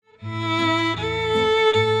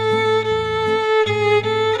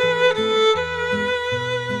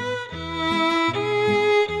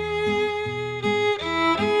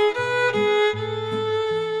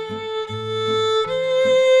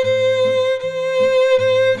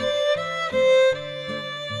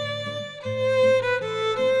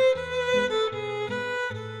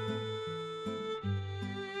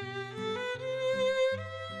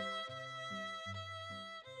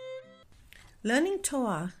Learning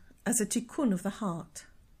Torah as a tikkun of the heart.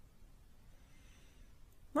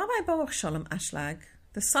 Rabbi Baruch Shalom Ashlag,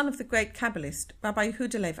 the son of the great Kabbalist Rabbi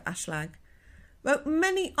Yehuda Lev Ashlag, wrote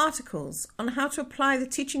many articles on how to apply the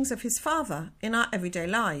teachings of his father in our everyday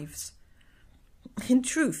lives. In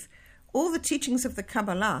truth, all the teachings of the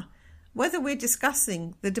Kabbalah, whether we're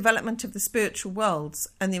discussing the development of the spiritual worlds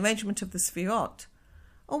and the arrangement of the Sefirot,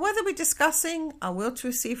 or whether we're discussing our will to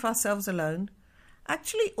receive ourselves alone,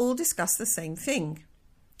 actually all discuss the same thing: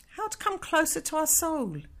 how to come closer to our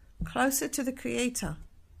soul, closer to the Creator.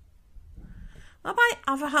 Rabbi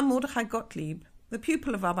Avraham Mordechai Gottlieb, the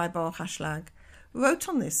pupil of Rabbi Baruch Ashlag, wrote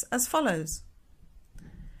on this as follows: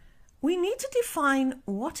 we need to define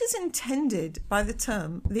what is intended by the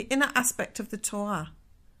term the inner aspect of the Torah,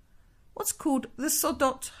 what's called the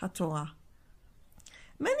Sodot HaTorah.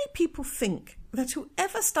 Many people think that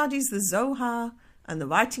whoever studies the Zohar and the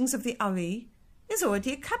writings of the Ari is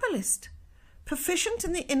already a Kabbalist, proficient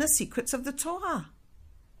in the inner secrets of the Torah.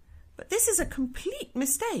 But this is a complete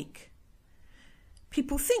mistake.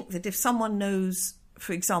 People think that if someone knows,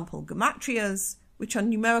 for example, gematrias, which are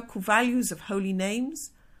numerical values of holy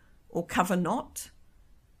names, or kavanot,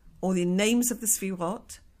 or the names of the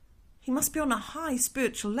Sefirot, he must be on a high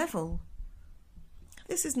spiritual level.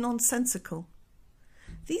 This is nonsensical.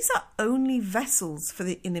 These are only vessels for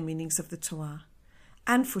the inner meanings of the Torah,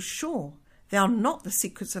 and for sure, they are not the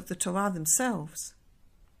secrets of the Torah themselves.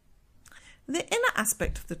 The inner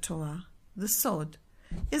aspect of the Torah, the Sod,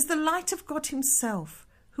 is the light of God Himself,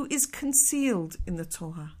 who is concealed in the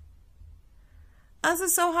Torah. As the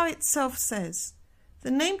Zohar itself says,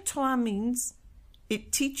 the name Torah means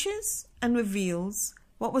it teaches and reveals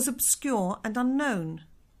what was obscure and unknown.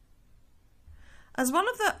 As one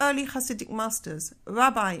of the early Hasidic masters,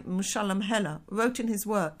 Rabbi Mushalem Heller, wrote in his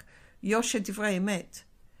work, Yosher Divrei Emet,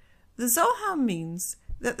 the Zohar means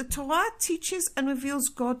that the Torah teaches and reveals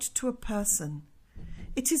God to a person.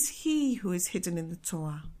 It is He who is hidden in the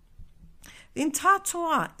Torah. The entire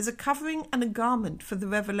Torah is a covering and a garment for the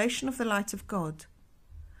revelation of the light of God.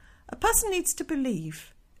 A person needs to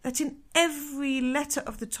believe that in every letter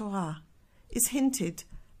of the Torah is hinted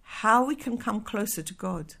how we can come closer to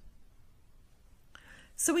God.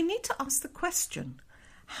 So we need to ask the question,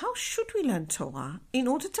 how should we learn Torah in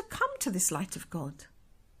order to come to this light of God?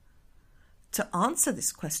 To answer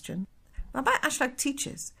this question, Rabbi Ashlag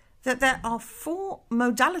teaches that there are 4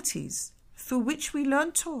 modalities through which we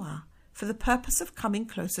learn Torah for the purpose of coming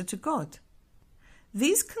closer to God.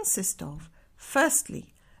 These consist of,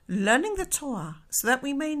 firstly, learning the Torah so that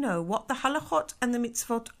we may know what the halachot and the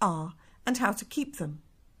mitzvot are and how to keep them.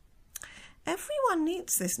 Everyone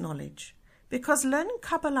needs this knowledge because learning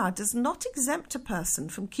Kabbalah does not exempt a person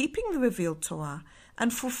from keeping the revealed Torah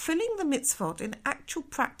and fulfilling the mitzvot in actual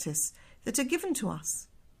practice that are given to us.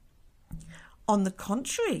 On the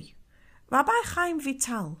contrary, Rabbi Chaim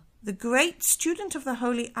Vital, the great student of the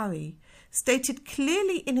Holy Ari, stated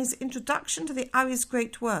clearly in his introduction to the Ari's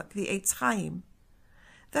great work, the Eitz Chaim,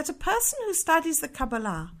 that a person who studies the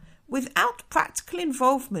Kabbalah without practical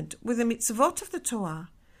involvement with the mitzvot of the Torah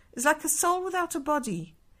is like a soul without a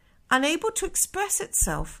body, unable to express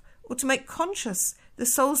itself or to make conscious the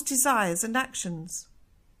soul's desires and actions.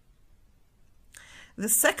 The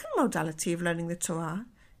second modality of learning the Torah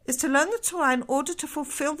is to learn the Torah in order to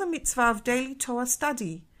fulfill the mitzvah of daily Torah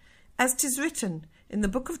study, as 'tis written in the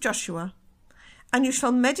book of Joshua, and you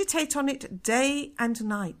shall meditate on it day and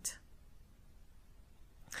night.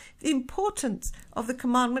 The importance of the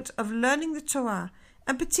commandment of learning the Torah,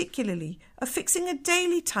 and particularly of fixing a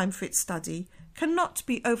daily time for its study, cannot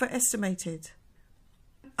be overestimated.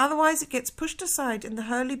 Otherwise it gets pushed aside in the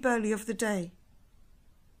hurly-burly of the day.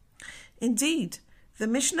 Indeed, the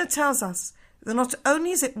Mishnah tells us that not only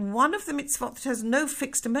is it one of the mitzvot that has no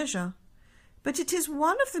fixed measure, but it is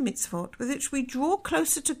one of the mitzvot with which we draw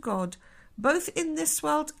closer to God both in this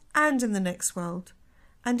world and in the next world,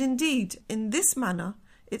 and indeed, in this manner,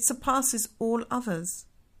 it surpasses all others.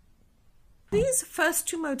 These first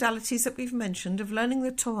 2 modalities that we've mentioned of learning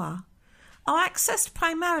the Torah are accessed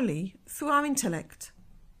primarily through our intellect.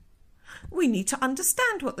 We need to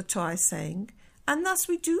understand what the Torah is saying, and thus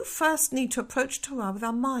we do first need to approach Torah with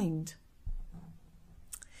our mind.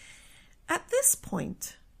 At this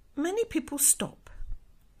point, many people stop.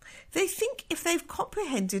 They think if they've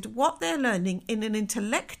comprehended what they're learning in an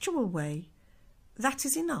intellectual way, that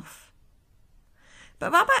is enough.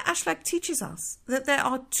 But Rabbi Ashlag teaches us that there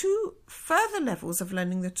are 2 further levels of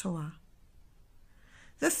learning the Torah.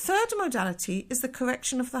 The third modality is the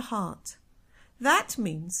correction of the heart. That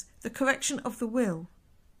means the correction of the will.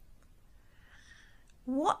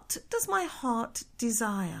 What does my heart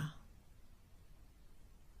desire?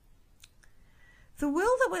 The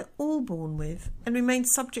will that we're all born with and remain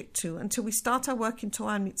subject to until we start our work in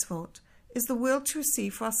Torah and Mitzvot is the will to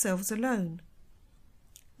receive for ourselves alone.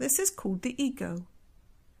 This is called the ego.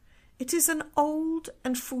 It is an old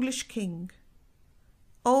and foolish king.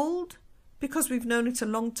 Old because we've known it a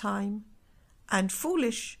long time, and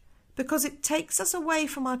foolish because it takes us away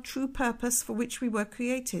from our true purpose for which we were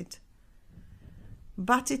created.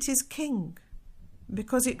 But it is king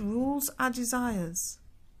because it rules our desires.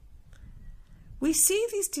 We see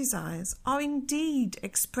these desires are indeed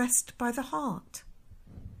expressed by the heart.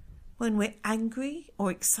 When we're angry or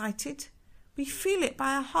excited, we feel it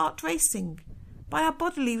by our heart racing, by our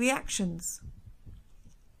bodily reactions.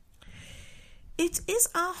 It is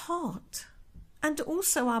our heart and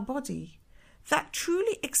also our body that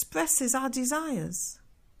truly expresses our desires.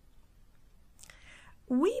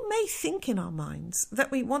 We may think in our minds that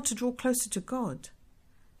we want to draw closer to God,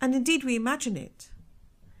 and indeed we imagine it.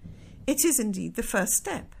 It is indeed the first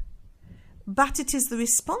step, but it is the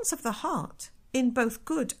response of the heart in both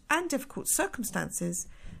good and difficult circumstances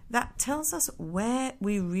that tells us where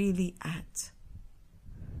we're really at,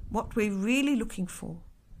 what we're really looking for,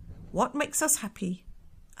 what makes us happy,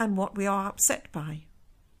 and what we are upset by.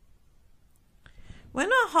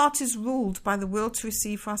 When our heart is ruled by the will to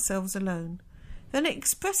receive for ourselves alone, then it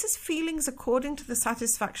expresses feelings according to the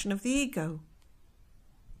satisfaction of the ego.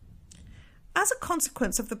 As a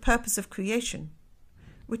consequence of the purpose of creation,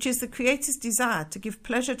 which is the Creator's desire to give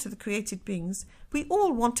pleasure to the created beings, we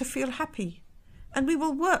all want to feel happy, and we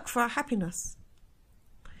will work for our happiness.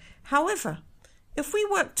 However, if we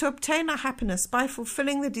work to obtain our happiness by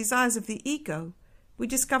fulfilling the desires of the ego, we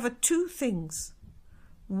discover two things.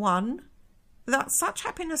 One, that such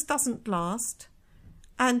happiness doesn't last,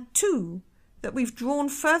 and two, that we've drawn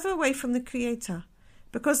further away from the Creator,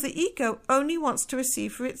 because the ego only wants to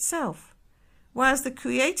receive for itself, whereas the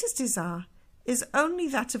Creator's desire is only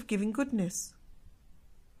that of giving goodness.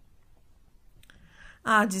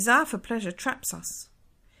 Our desire for pleasure traps us,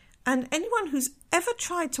 and anyone who's ever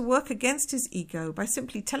tried to work against his ego by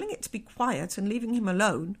simply telling it to be quiet and leaving him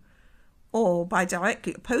alone, or by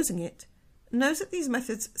directly opposing it, knows that these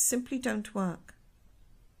methods simply don't work.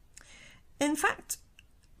 In fact,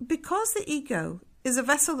 because the ego is a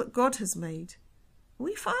vessel that God has made,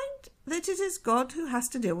 we find that it is God who has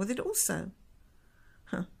to deal with it also.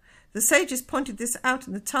 The sages pointed this out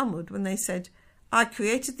in the Talmud when they said, I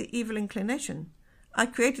created the evil inclination. I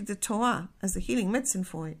created the Torah as the healing medicine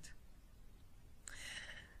for it.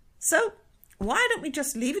 So, why don't we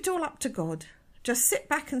just leave it all up to God? Just sit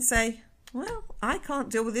back and say, well, I can't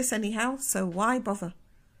deal with this anyhow, so why bother?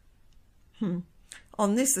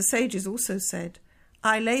 On this, the sages also said,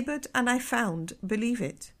 I laboured and I found, believe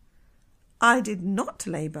it. I did not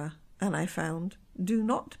labour and I found, do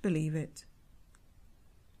not believe it.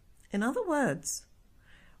 In other words,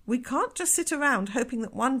 we can't just sit around hoping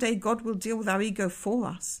that one day God will deal with our ego for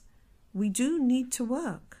us. We do need to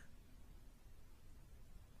work.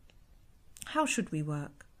 How should we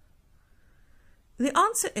work? The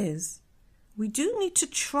answer is, we do need to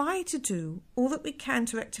try to do all that we can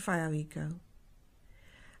to rectify our ego.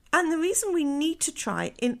 And the reason we need to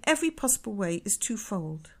try in every possible way is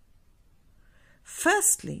twofold.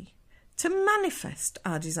 Firstly, to manifest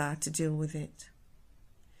our desire to deal with it.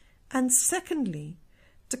 And secondly,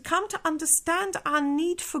 to come to understand our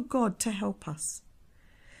need for God to help us.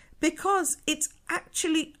 Because it's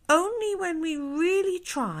actually only when we really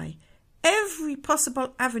try every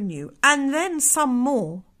possible avenue and then some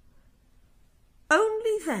more,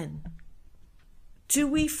 only then do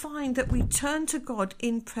we find that we turn to God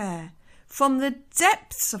in prayer from the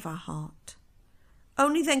depths of our heart.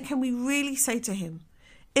 Only then can we really say to him,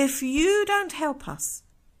 if you don't help us,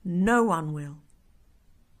 no one will.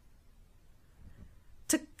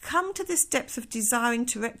 To come to this depth of desiring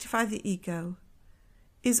to rectify the ego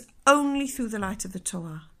is only through the light of the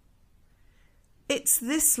Torah. It's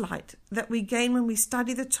this light that we gain when we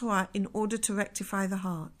study the Torah in order to rectify the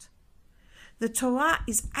heart. The Torah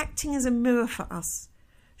is acting as a mirror for us,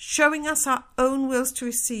 showing us our own wills to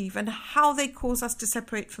receive and how they cause us to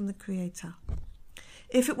separate from the Creator.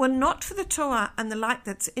 If it were not for the Torah and the light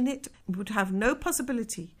that's in it, we would have no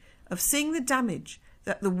possibility of seeing the damage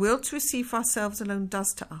that the will to receive for ourselves alone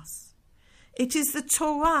does to us. It is the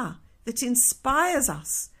Torah that inspires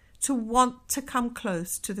us to want to come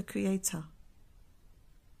close to the Creator.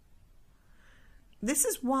 This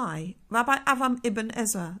is why Rabbi Avraham ibn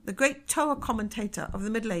Ezra, the great Torah commentator of the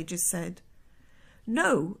Middle Ages, said,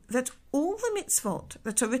 know that all the mitzvot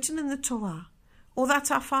that are written in the Torah, or that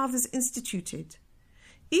our fathers instituted,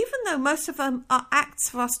 even though most of them are acts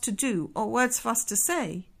for us to do or words for us to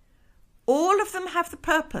say, all of them have the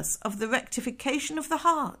purpose of the rectification of the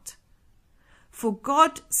heart. For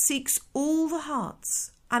God seeks all the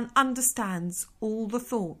hearts and understands all the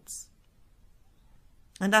thoughts.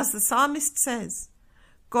 And as the psalmist says,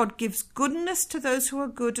 God gives goodness to those who are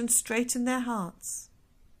good and straight in their hearts.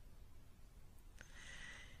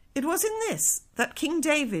 It was in this that King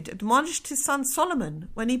David admonished his son Solomon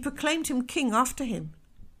when he proclaimed him king after him.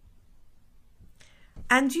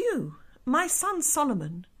 And you, my son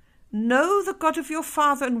Solomon, know the God of your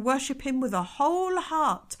father and worship him with a whole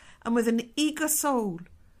heart and with an eager soul.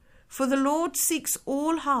 For the Lord seeks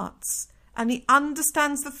all hearts, and he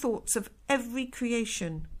understands the thoughts of every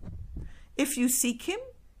creation. If you seek him,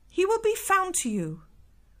 he will be found to you.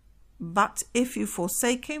 But if you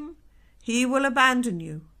forsake him, he will abandon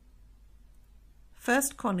you. 1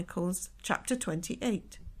 Chronicles chapter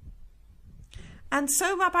 28. And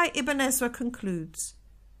so Rabbi Ibn Ezra concludes,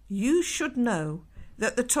 you should know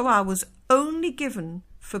that the Torah was only given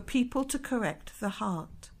for people to correct the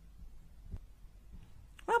heart.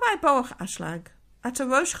 Rabbi Baruch Ashlag, at a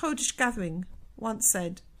Rosh Chodesh gathering, once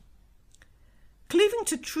said, cleaving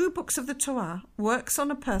to true books of the Torah works on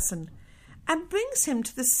a person and brings him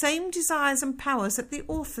to the same desires and powers that the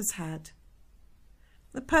authors had.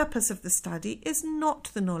 The purpose of the study is not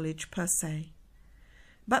the knowledge per se,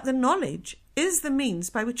 but the knowledge is the means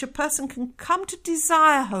by which a person can come to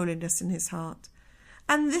desire holiness in his heart,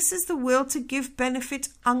 and this is the will to give benefit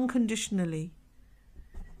unconditionally.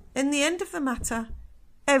 In the end of the matter,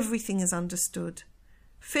 everything is understood.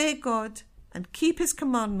 Fear God and keep his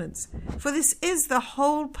commandments, for this is the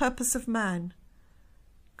whole purpose of man.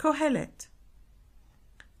 Kohelet.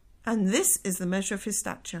 And this is the measure of his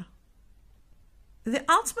stature. The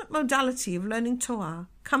ultimate modality of learning Torah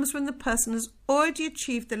comes when the person has already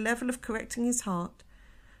achieved the level of correcting his heart,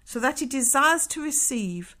 so that he desires to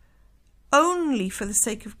receive only for the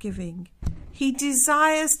sake of giving. He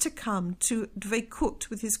desires to come to dveikut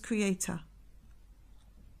with his Creator.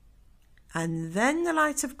 And then the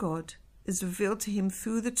light of God is revealed to him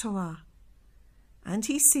through the Torah, and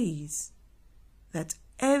he sees that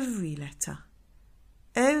every letter,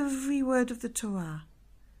 every word of the Torah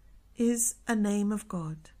is a name of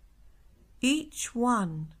God, each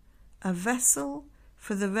one a vessel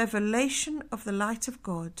for the revelation of the light of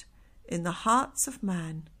God in the hearts of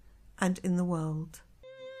man and in the world.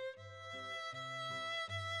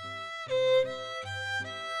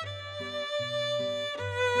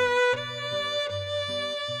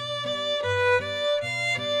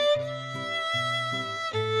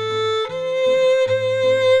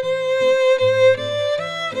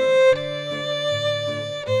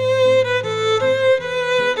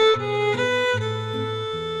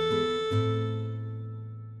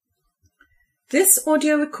 This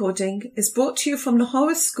audio recording is brought to you from the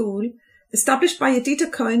Nahora School, established by Yedida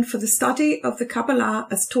Cohen for the study of the Kabbalah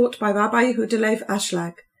as taught by Rabbi Yehuda Leib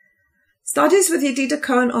Ashlag. Studies with Yedida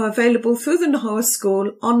Cohen are available through the Nahora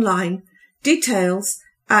School online. Details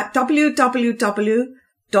at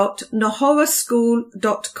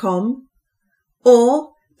www.nahoraschool.com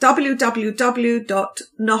or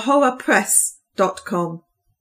www.nahorapress.com.